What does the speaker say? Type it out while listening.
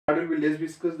will be less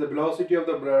viscous, the velocity of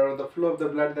the blood or the flow of the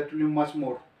blood that will be much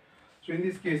more. So in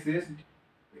these cases,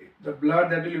 the blood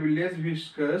that will be less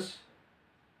viscous,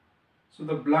 so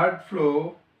the blood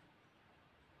flow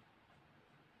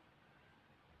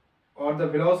or the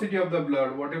velocity of the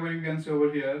blood, whatever you can say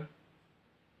over here,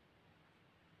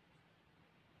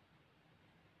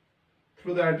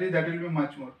 through the artery, that will be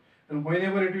much more. And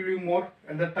whenever it will be more,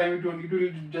 at that time it will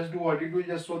just do what? It will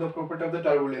just show the property of the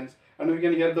turbulence, and we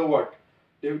can hear the what?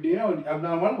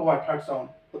 Abnormal what? Heart sound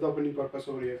for the opening purpose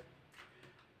over here.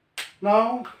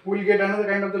 Now we'll get another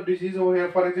kind of the disease over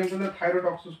here. For example, the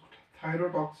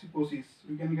thyrotoxicosis.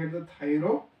 We can get the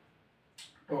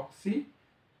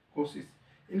thyrotoxicosis.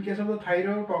 In case of the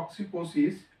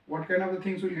thyrotoxicosis, what kind of the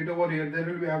things we'll get over here? There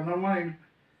will be abnormal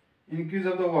increase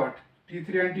of the what?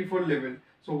 T3 and T4 level.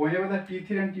 So whenever the T3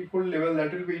 and T4 level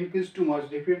that will be increased too much,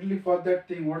 definitely for that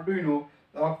thing, what do you know?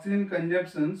 The oxygen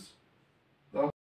consumptions